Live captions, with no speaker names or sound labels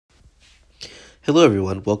Hello,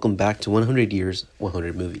 everyone. Welcome back to 100 Years,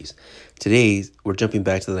 100 Movies. Today, we're jumping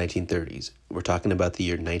back to the 1930s. We're talking about the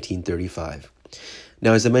year 1935.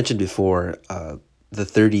 Now, as I mentioned before, the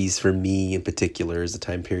 30s for me in particular is a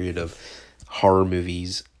time period of horror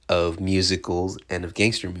movies, of musicals, and of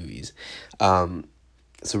gangster movies. So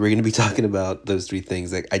we're going to be talking about those three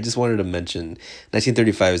things. Like I just wanted to mention,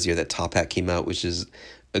 1935 is the year that Top Hat came out, which is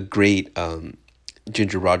a great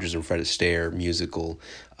Ginger Rogers and Fred Astaire musical.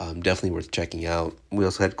 Definitely worth checking out. We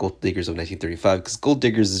also had Gold Diggers of 1935 because Gold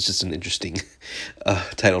Diggers is just an interesting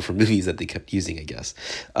title for movies that they kept using, I guess.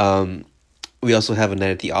 We also have A Night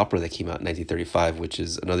at the Opera that came out in 1935, which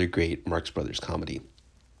is another great Marx Brothers comedy.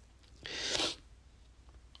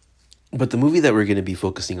 But the movie that we're going to be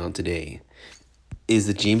focusing on today is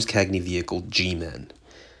the James Cagney vehicle G-Men.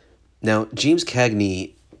 Now, James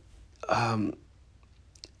Cagney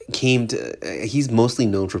he's mostly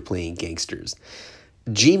known for playing gangsters.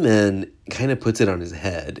 G-Men kind of puts it on his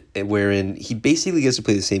head, wherein he basically gets to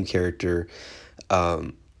play the same character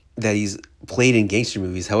that he's played in gangster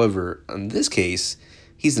movies. However, in this case,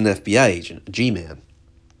 he's an FBI agent, a G-Man.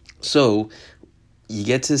 So you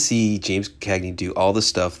get to see James Cagney do all the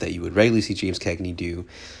stuff that you would regularly see James Cagney do,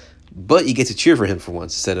 but you get to cheer for him for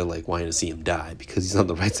once instead of like wanting to see him die because he's on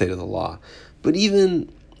the right side of the law. But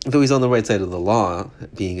even though he's on the right side of the law,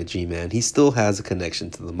 being a G-Man, he still has a connection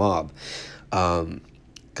to the mob.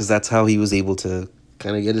 Because that's how he was able to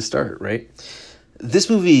kind of get his start, right? This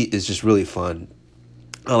movie is just really fun.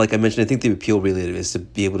 Like I mentioned, I think the appeal really is to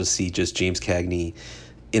be able to see just James Cagney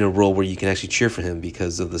in a role where you can actually cheer for him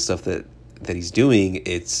because of the stuff that he's doing.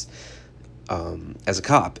 It's as a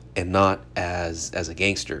cop and not as a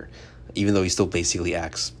gangster, even though he still basically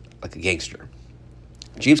acts like a gangster.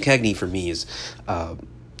 James Cagney for me is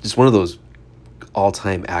just one of those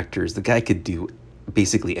all-time actors. The guy could do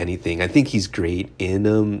basically anything. I think he's great in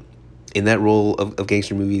that role of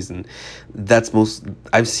gangster movies, and that's most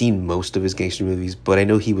I've seen most of his gangster movies, but I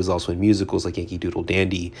know he was also in musicals like Yankee Doodle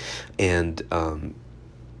Dandy, and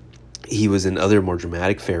he was in other more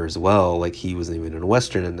dramatic fare as well. Like he was even in a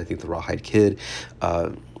Western, and I think The Rawhide Kid.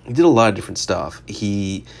 He did a lot of different stuff.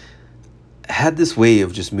 He had this way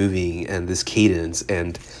of just moving and this cadence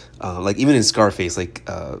and like even in Scarface,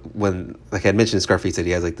 when like I mentioned in Scarface that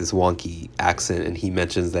he has like this wonky accent, and he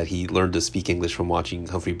mentions that he learned to speak English from watching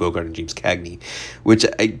Humphrey Bogart and James Cagney, which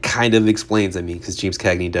it kind of explains. I mean, because James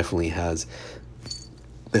Cagney definitely has,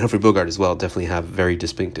 and Humphrey Bogart as well, definitely have very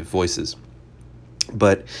distinctive voices.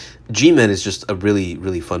 But G-Men is just a really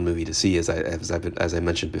really fun movie to see, as I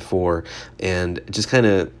mentioned before, and just kind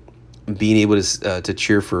of being able to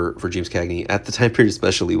cheer for James Cagney at the time period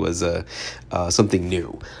especially was something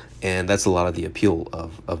new, and that's a lot of the appeal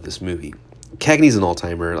of this movie. Cagney's an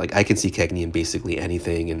all-timer. Like I can see Cagney in basically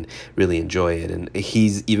anything and really enjoy it, and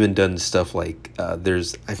he's even done stuff like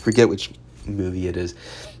there's I forget which movie it is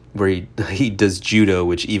where he does judo,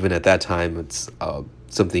 which even at that time it's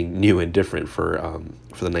something new and different for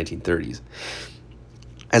the 1930s.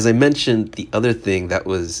 As I mentioned, the other thing that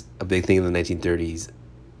was a big thing in the 1930s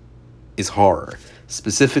is horror,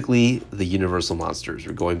 specifically the Universal monsters.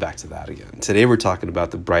 We're going back to that again. Today we're talking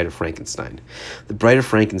about The Bride of Frankenstein. The Bride of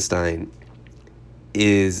Frankenstein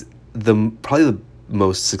is probably the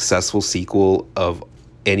most successful sequel of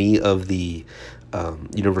any of the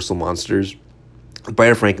Universal monsters. The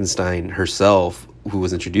Bride of Frankenstein herself, who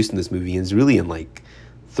was introduced in this movie, is really in like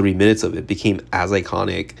 3 minutes of it, became as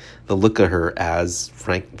iconic, the look of her as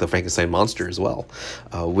the Frankenstein monster as well,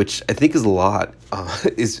 which I think is a lot,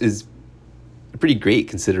 is pretty great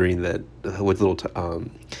considering that what little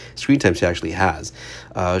screen time she actually has.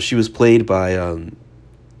 She was played by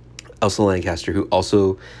Elsa Lanchester, who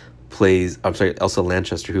also Elsa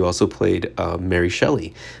Lanchester, who also played Mary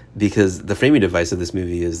Shelley, because the framing device of this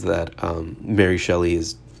movie is that Mary Shelley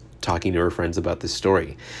is talking to her friends about this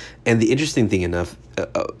story. And the interesting thing enough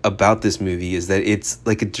about this movie is that it's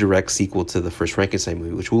like a direct sequel to the first Frankenstein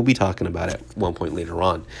movie, which we'll be talking about at one point later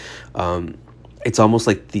on. It's almost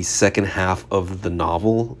like the second half of the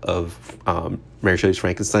novel of Mary Shelley's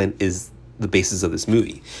Frankenstein is the basis of this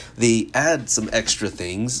movie. They add some extra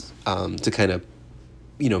things to kind of,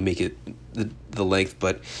 make it the length,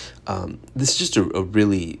 but this is just a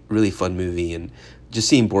really, really fun movie. And just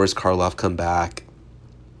seeing Boris Karloff come back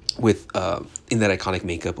with in that iconic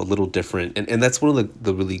makeup, a little different. And that's one of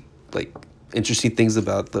the really, like, interesting things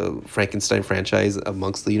about the Frankenstein franchise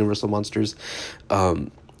amongst the Universal monsters.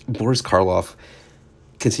 Boris Karloff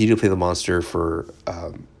continued to play the monster for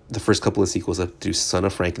the first couple of sequels up to Son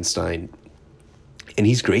of Frankenstein, and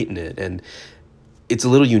he's great in it. And it's a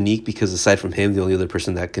little unique because aside from him, the only other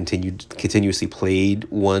person that continuously played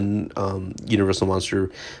one Universal monster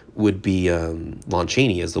would be Lon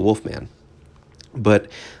Chaney as the Wolfman. But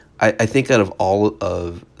I think out of all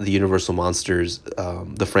of the Universal monsters,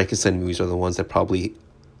 the Frankenstein movies are the ones that probably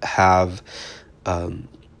have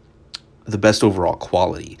the best overall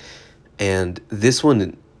quality. And this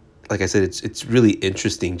one, like I said, it's really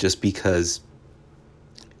interesting just because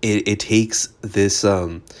it takes this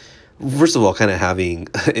first of all, kind of having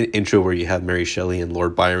an intro where you have Mary Shelley and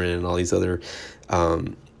Lord Byron and all these other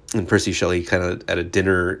and Percy Shelley kind of at a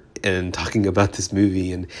dinner and talking about this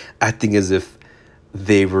movie and acting as if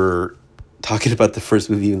they were talking about the first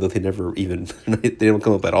movie, even though they never even they don't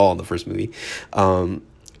come up at all in the first movie. And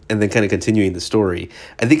then kind of continuing the story.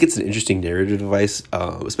 I think it's an interesting narrative device,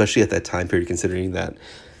 especially at that time period, considering that,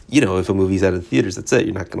 if a movie's out of the theaters, that's it.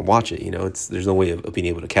 You're not going to watch it. There's no way of being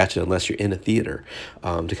able to catch it unless you're in a theater,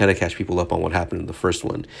 to kind of catch people up on what happened in the first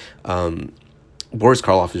one. Boris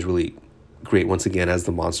Karloff is really great once again as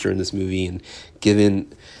the monster in this movie, and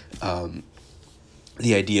given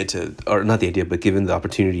the idea or not the idea, but given the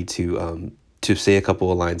opportunity to say a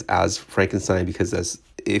couple of lines as Frankenstein, because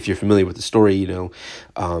if you're familiar with the story,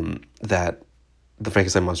 that the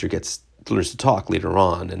Frankenstein monster learns to talk later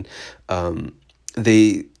on, and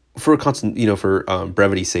they for constant for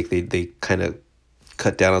brevity's sake they kind of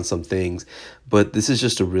cut down on some things, but this is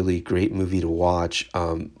just a really great movie to watch.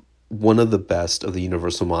 One of the best of the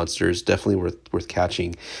Universal monsters, definitely worth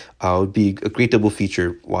catching. It would be a great double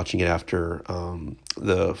feature watching it after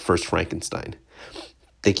the first Frankenstein.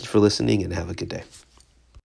 Thank you for listening and have a good day.